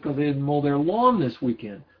guilty because they didn't mow their lawn this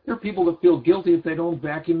weekend. There are people that feel guilty if they don't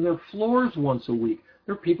vacuum their floors once a week.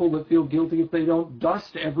 There are people that feel guilty if they don't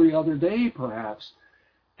dust every other day, perhaps.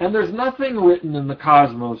 And there's nothing written in the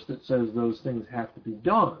cosmos that says those things have to be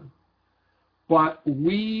done. But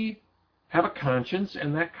we have a conscience,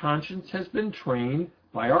 and that conscience has been trained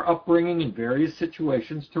by our upbringing in various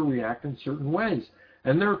situations to react in certain ways.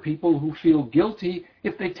 And there are people who feel guilty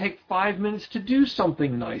if they take 5 minutes to do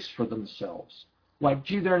something nice for themselves. Like,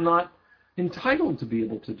 gee, they're not entitled to be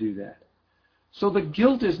able to do that. So the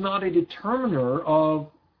guilt is not a determiner of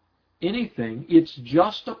anything. It's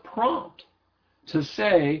just a prompt to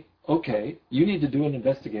say, okay, you need to do an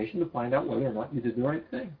investigation to find out whether or not you did the right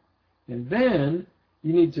thing. And then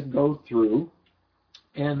you need to go through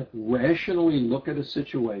and rationally look at a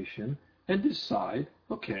situation and decide,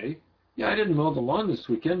 okay, yeah, I didn't mow the lawn this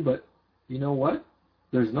weekend, but you know what?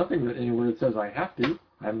 There's nothing anywhere that says I have to.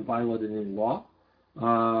 I haven't violated any law.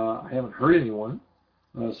 I haven't hurt anyone.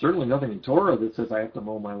 Certainly nothing in Torah that says I have to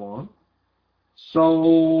mow my lawn.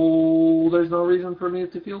 So there's no reason for me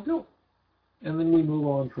to feel guilt. and then we move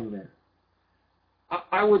on from there.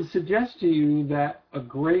 I would suggest to you that a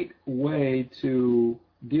great way to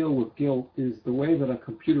deal with guilt is the way that a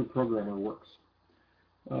computer programmer works.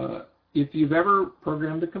 If you've ever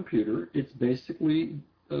programmed a computer, it's basically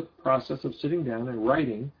the process of sitting down and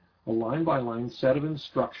writing a line-by-line set of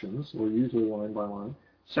instructions, or usually line-by-line,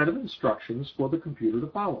 set of instructions for the computer to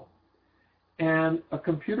follow. And a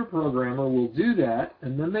computer programmer will do that,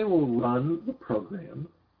 and then they will run the program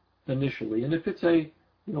initially. And if it's a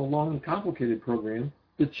long and complicated program,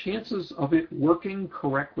 the chances of it working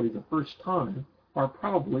correctly the first time are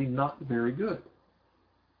probably not very good.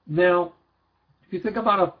 Now, if you think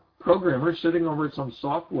about a programmer sitting over at some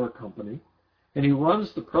software company, and he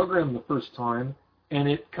runs the program the first time, and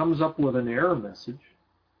it comes up with an error message,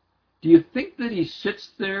 do you think that he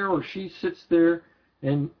sits there or she sits there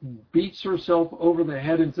and beats herself over the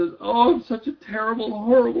head and says, "Oh, I'm such a terrible,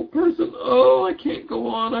 horrible person. Oh, I can't go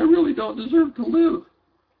on. I really don't deserve to live"?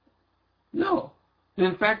 No.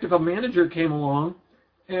 In fact, if a manager came along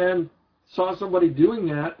and saw somebody doing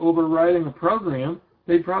that, overriding a program,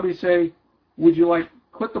 they'd probably say, "Would you like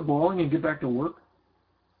quit the bawling and get back to work?"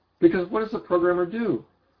 Because what does the programmer do?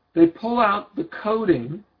 They pull out the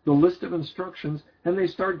coding, the list of instructions, and they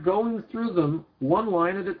start going through them one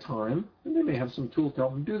line at a time. And they may have some tools to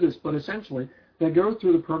help them do this, but essentially they go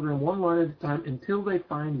through the program one line at a time until they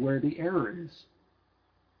find where the error is.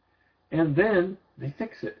 And then they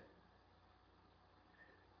fix it.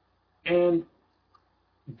 And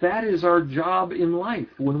that is our job in life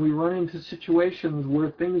when we run into situations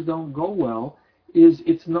where things don't go well.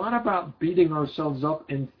 It's not about beating ourselves up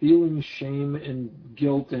and feeling shame and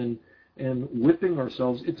guilt and whipping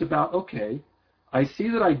ourselves. It's about, okay, I see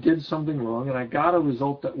that I did something wrong and I got a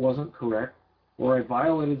result that wasn't correct, or I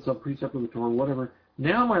violated some precept of the Torah, whatever.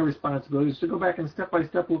 Now my responsibility is to go back and step by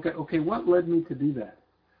step look at, okay, what led me to do that?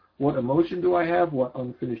 What emotion do I have? What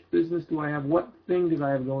unfinished business do I have? What thing did I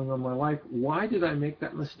have going on in my life? Why did I make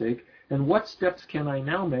that mistake? And what steps can I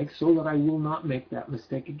now make so that I will not make that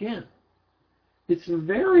mistake again? It's a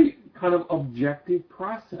very kind of objective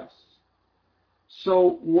process.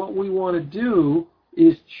 So what we want to do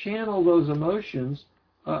is channel those emotions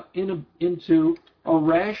into a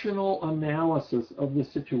rational analysis of the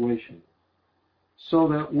situation so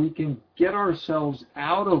that we can get ourselves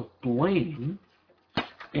out of blame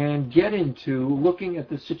and get into looking at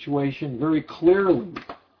the situation very clearly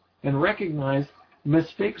and recognize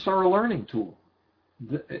mistakes are a learning tool.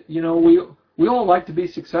 We all like to be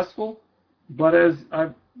successful, but as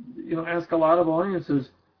I've ask a lot of audiences,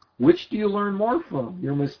 which do you learn more from,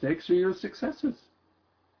 your mistakes or your successes?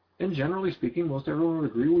 And generally speaking, most everyone would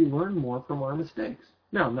agree we learn more from our mistakes.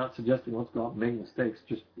 Now, I'm not suggesting let's go out and make mistakes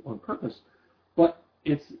just on purpose, but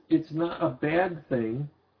it's not a bad thing.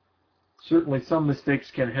 Certainly some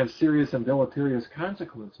mistakes can have serious and deleterious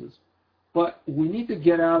consequences, but we need to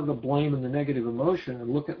get out of the blame and the negative emotion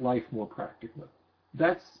and look at life more practically.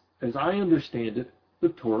 That's, as I understand it, the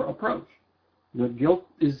Torah approach. The guilt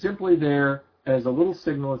is simply there as a little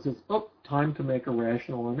signal that says, oh, time to make a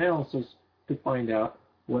rational analysis to find out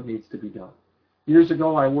what needs to be done. Years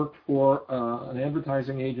ago, I worked for an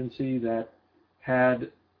advertising agency that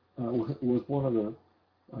had was one of the,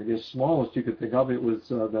 I guess, smallest you could think of. It was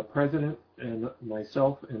the president and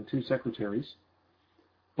myself and two secretaries.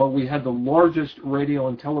 But we had the largest radio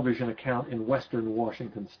and television account in western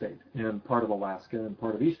Washington state and part of Alaska and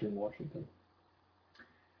part of eastern Washington.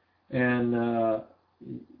 And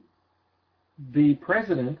the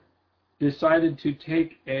president decided to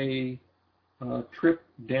take a trip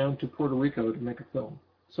down to Puerto Rico to make a film.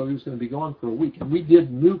 So he was going to be gone for a week. And we did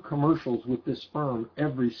new commercials with this firm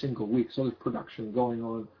every single week. So there's production going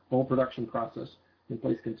on, the whole production process in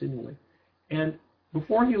place continually. And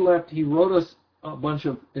before he left, he wrote us a bunch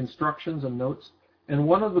of instructions and notes. And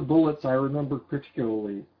one of the bullets I remember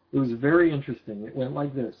particularly, it was very interesting. It went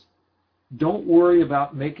like this: don't worry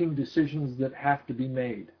about making decisions that have to be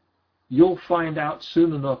made. You'll find out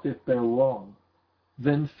soon enough if they're wrong.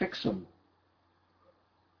 Then fix them.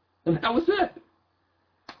 And that was it.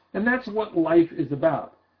 And that's what life is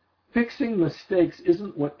about. Fixing mistakes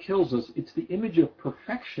isn't what kills us. It's the image of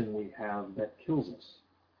perfection we have that kills us.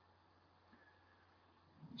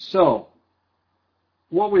 So,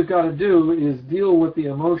 what we've got to do is deal with the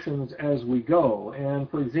emotions as we go. And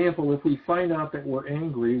for example, if we find out that we're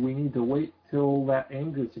angry, we need to wait till that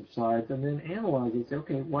anger subsides and then analyze it and say,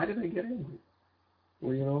 okay, why did I get angry?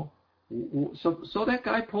 Well, so that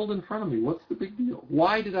guy pulled in front of me. What's the big deal?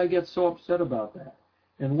 Why did I get so upset about that?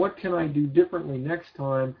 And what can I do differently next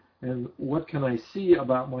time? And what can I see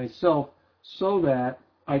about myself so that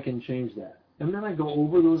I can change that? And then I go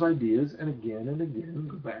over those ideas and again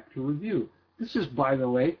go back to review. This is, by the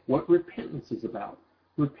way, what repentance is about.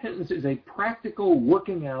 Repentance is a practical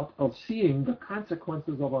working out of seeing the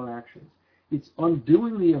consequences of our actions. It's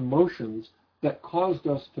undoing the emotions that caused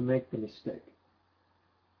us to make the mistake.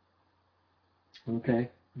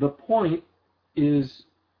 Okay? The point is,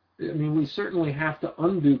 we certainly have to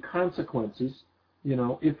undo consequences,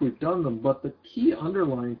 if we've done them, but the key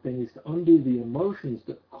underlying thing is to undo the emotions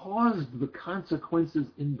that caused the consequences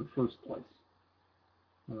in the first place.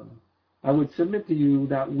 I would submit to you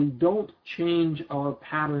that we don't change our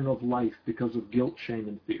pattern of life because of guilt, shame,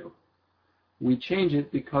 and fear. We change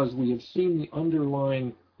it because we have seen the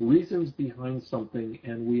underlying reasons behind something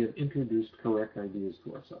and we have introduced correct ideas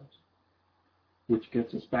to ourselves. Which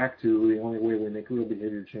gets us back to the only way we make real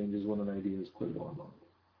behavior change is when an idea is clear to our mind.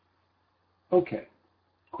 Okay.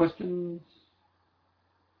 Questions?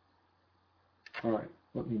 All right,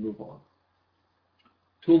 let me move on.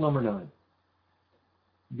 Tool number 9.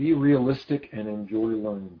 Be realistic and enjoy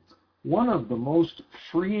learning. One of the most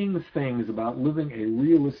freeing things about living a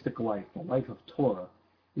realistic life, the life of Torah,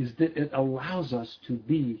 is that it allows us to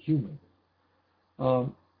be human.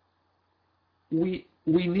 We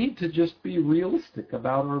need to just be realistic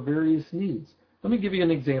about our various needs. Let me give you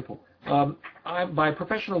an example. By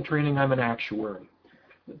professional training, I'm an actuary.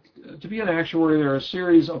 To be an actuary, there are a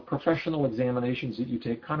series of professional examinations that you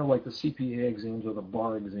take, kind of like the CPA exams or the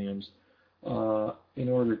bar exams, in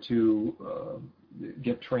order to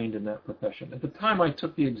get trained in that profession. At the time I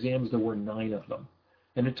took the exams, there were 9 of them.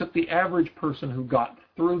 And it took the average person who got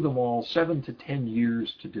through them all 7 to 10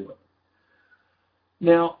 years to do it.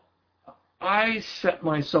 Now, I set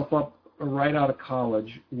myself up right out of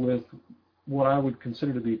college with what I would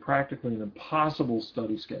consider to be practically an impossible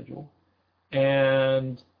study schedule.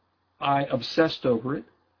 And I obsessed over it.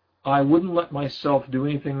 I wouldn't let myself do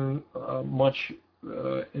anything much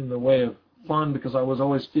in the way of fun because I was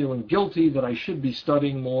always feeling guilty that I should be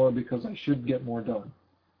studying more because I should get more done.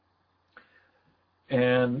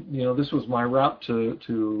 And, this was my route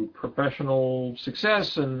to professional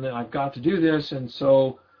success, and I've got to do this, and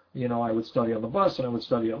so, I would study on the bus, and I would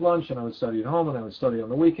study at lunch, and I would study at home, and I would study on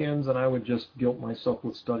the weekends, and I would just guilt myself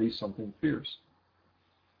with study something fierce.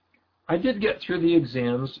 I did get through the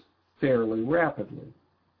exams fairly rapidly,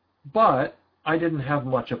 but I didn't have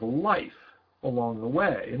much of a life along the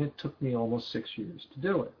way, and it took me almost 6 years to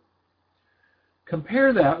do it.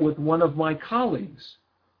 Compare that with one of my colleagues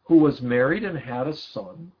who was married and had a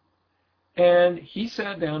son, and he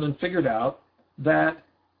sat down and figured out that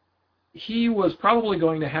he was probably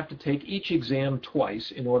going to have to take each exam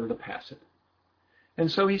twice in order to pass it.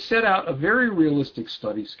 And so he set out a very realistic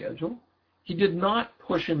study schedule. He did not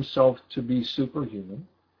push himself to be superhuman,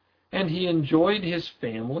 and he enjoyed his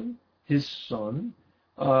family, his son,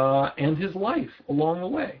 and his life along the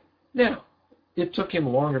way. Now, it took him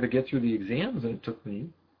longer to get through the exams than it took me,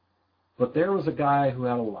 but there was a guy who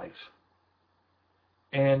had a life.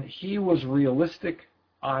 And he was realistic,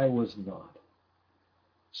 I was not.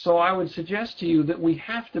 So I would suggest to you that we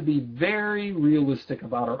have to be very realistic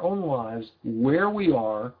about our own lives, where we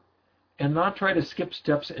are, and not try to skip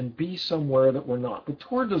steps and be somewhere that we're not. The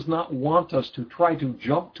Torah does not want us to try to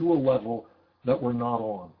jump to a level that we're not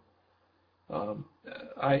on.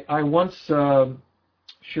 I once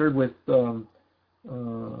shared with Rabbi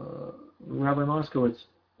Moskowitz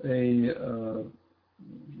a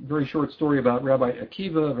very short story about Rabbi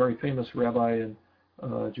Akiva, a very famous rabbi in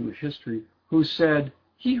Jewish history, who said,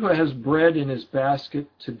 "He who has bread in his basket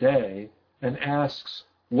today and asks,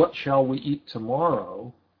 'What shall we eat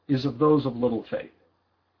tomorrow?' is of those of little faith."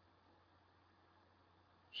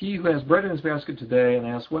 He who has bread in his basket today and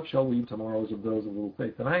asks, "What shall we eat tomorrow?" is of those of little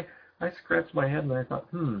faith. And I scratched my head and I thought,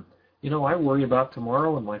 I worry about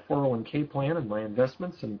tomorrow and my 401k plan and my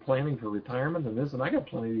investments and planning for retirement and this, and I got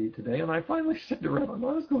plenty to eat today. And I finally said to Rabbi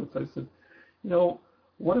Moskowitz, I said,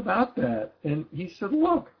 what about that? And he said,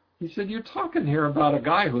 look, you're talking here about a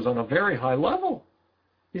guy who's on a very high level.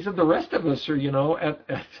 He said, the rest of us are, at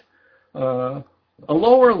a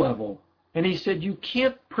lower level. And he said, you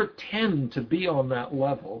can't pretend to be on that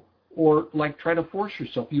level or try to force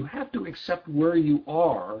yourself. You have to accept where you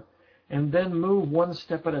are and then move one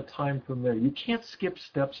step at a time from there. You can't skip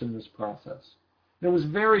steps in this process. It was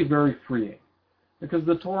very, very freeing because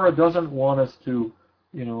the Torah doesn't want us to,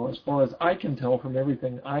 as far as I can tell from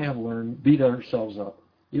everything I have learned, beat ourselves up.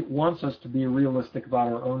 It wants us to be realistic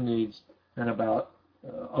about our own needs and about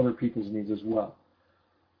other people's needs as well.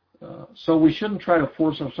 So we shouldn't try to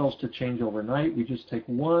force ourselves to change overnight. We just take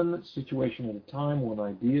one situation at a time, one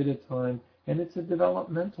idea at a time, and it's a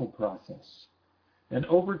developmental process. And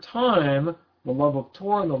over time, the love of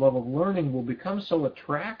Torah and the love of learning will become so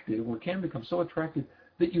attractive, or can become so attractive,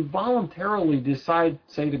 that you voluntarily decide,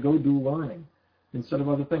 say, to go do learning instead of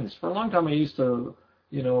other things. For a long time I used to,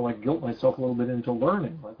 like guilt myself a little bit into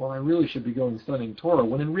learning. Like, well, I really should be going studying Torah,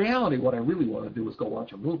 when in reality what I really want to do is go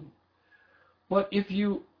watch a movie. But if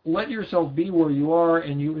you let yourself be where you are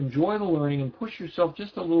and you enjoy the learning and push yourself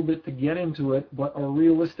just a little bit to get into it, but are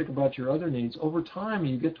realistic about your other needs, over time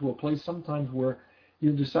you get to a place sometimes where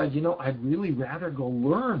you decide, I'd really rather go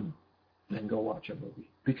learn than go watch a movie,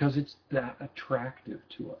 because it's that attractive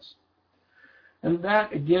to us. And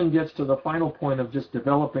that, again, gets to the final point of just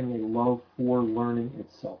developing a love for learning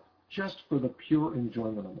itself, just for the pure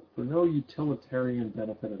enjoyment of it, for no utilitarian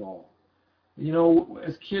benefit at all.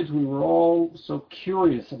 As kids, we were all so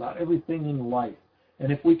curious about everything in life.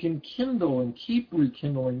 And if we can kindle and keep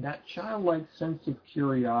rekindling that childlike sense of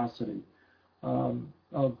curiosity,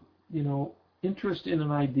 of interest in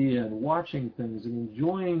an idea and watching things and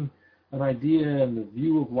enjoying an idea and the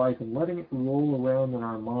view of life and letting it roll around in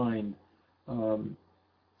our mind,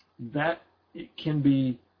 that it can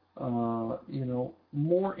be,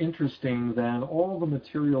 more interesting than all the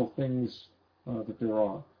material things that there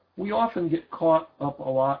are. We often get caught up a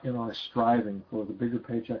lot in our striving for the bigger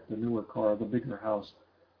paycheck, the newer car, the bigger house,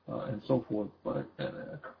 and so forth. But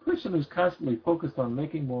a person who's constantly focused on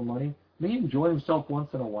making more money may enjoy himself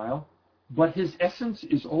once in a while, but his essence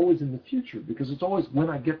is always in the future, because it's always when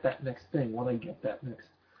I get that next thing, when I get that next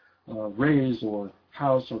raise or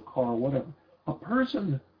house or car, whatever. A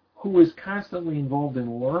person who is constantly involved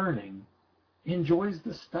in learning enjoys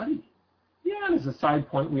the study. Yeah, and as a side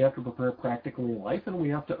point, we have to prepare practically in life, and we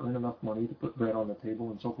have to earn enough money to put bread on the table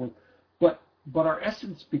and so forth. But our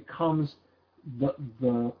essence becomes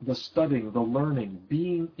the studying, the learning,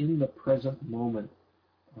 being in the present moment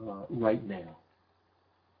right now.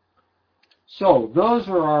 So those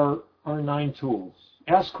are our 9 tools.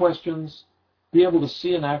 Ask questions, be able to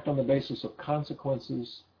see and act on the basis of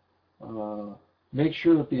consequences, make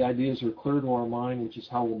sure that the ideas are clear to our mind, which is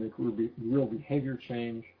how we'll make real behavior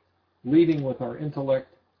change, leading with our intellect,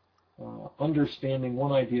 understanding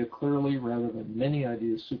one idea clearly rather than many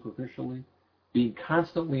ideas superficially, being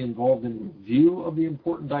constantly involved in review of the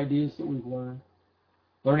important ideas that we've learned,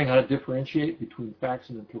 learning how to differentiate between facts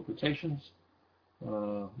and interpretations,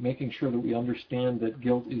 making sure that we understand that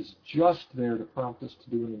guilt is just there to prompt us to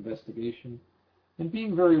do an investigation, and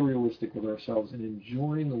being very realistic with ourselves and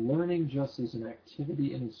enjoying the learning just as an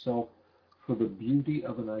activity in itself for the beauty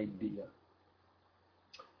of an idea.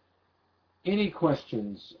 Any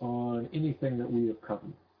questions on anything that we have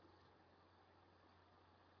covered?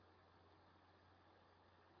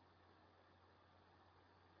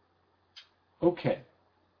 Okay.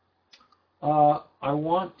 I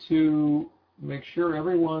want to make sure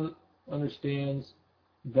everyone understands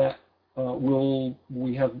that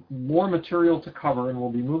we have more material to cover, and we'll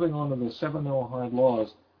be moving on to the 7 Noahide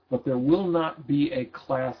laws, but there will not be a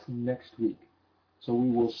class next week. So we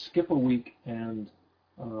will skip a week and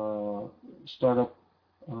start up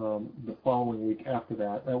the following week after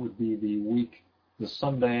that. That would be the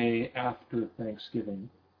Sunday after Thanksgiving.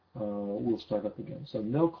 We'll start up again. So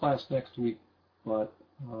no class next week, but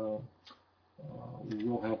we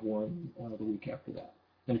will have one the week after that.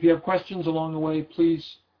 And if you have questions along the way,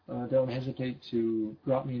 please don't hesitate to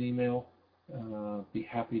drop me an email. Be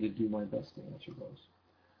happy to do my best to answer those.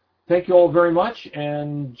 Thank you all very much.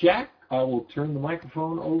 And Jack, I will turn the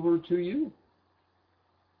microphone over to you.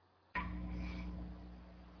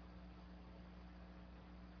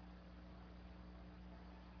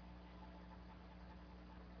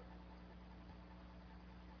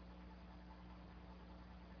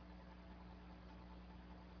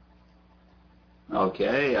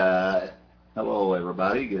 Okay, hello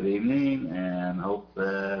everybody, good evening, and hope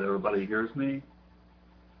that everybody hears me.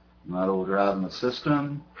 I'm not overdriving the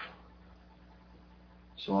system.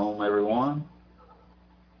 Shalom everyone.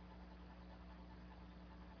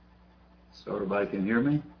 So everybody can hear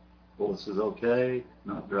me? Voice is okay,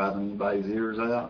 not driving anybody's ears out.